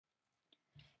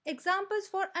Examples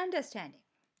for understanding.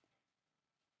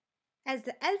 As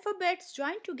the alphabets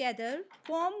join together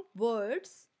form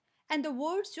words and the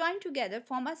words join together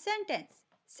form a sentence.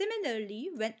 Similarly,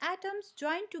 when atoms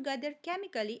join together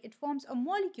chemically, it forms a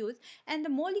molecules and the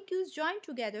molecules join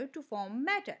together to form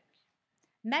matter.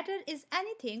 Matter is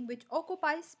anything which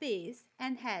occupies space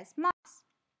and has mass.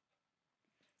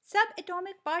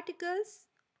 Subatomic particles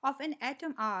of an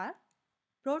atom are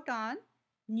proton,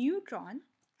 neutron,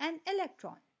 and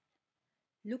electron.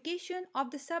 Location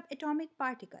of the subatomic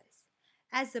particles.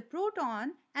 As the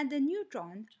proton and the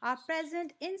neutron are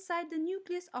present inside the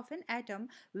nucleus of an atom,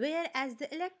 whereas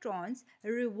the electrons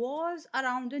revolves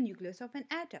around the nucleus of an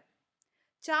atom.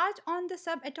 Charge on the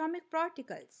subatomic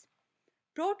particles.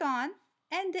 Proton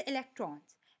and the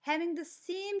electrons having the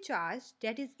same charge,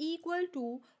 that is equal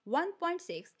to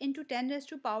 1.6 into 10 raised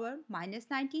to power minus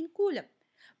 19 coulomb.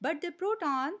 But the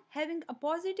proton having a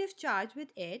positive charge with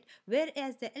it,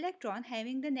 whereas the electron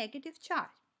having the negative charge,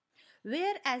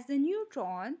 whereas the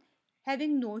neutron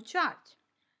having no charge.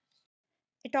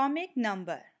 Atomic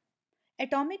number.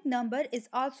 Atomic number is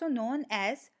also known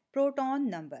as proton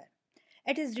number.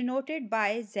 It is denoted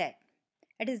by Z.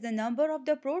 It is the number of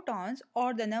the protons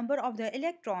or the number of the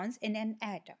electrons in an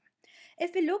atom.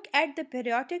 If we look at the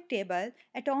periodic table,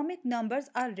 atomic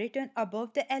numbers are written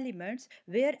above the elements,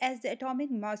 whereas the atomic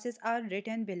masses are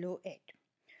written below it.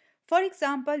 For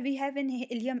example, we have an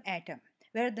helium atom,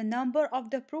 where the number of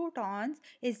the protons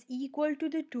is equal to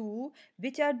the 2,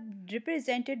 which are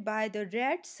represented by the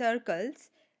red circles.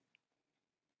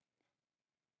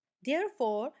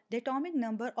 Therefore, the atomic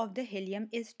number of the helium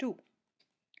is 2.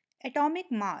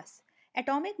 Atomic mass.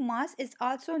 Atomic mass is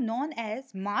also known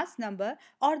as mass number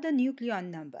or the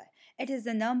nucleon number. It is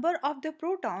the number of the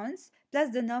protons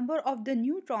plus the number of the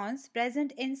neutrons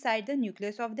present inside the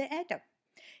nucleus of the atom.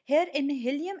 Here in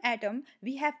helium atom,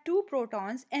 we have 2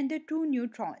 protons and the 2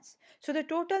 neutrons. So the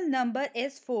total number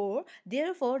is 4.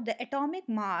 Therefore, the atomic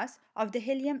mass of the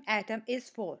helium atom is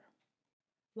 4.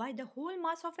 Why the whole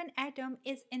mass of an atom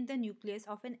is in the nucleus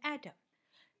of an atom?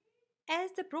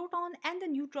 As the proton and the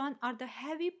neutron are the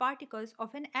heavy particles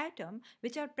of an atom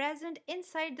which are present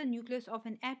inside the nucleus of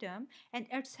an atom, and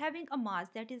it's having a mass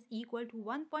that is equal to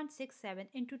 1.67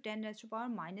 into 10 raised to power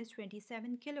minus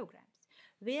 27 kilograms,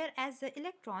 whereas the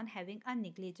electron having a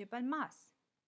negligible mass.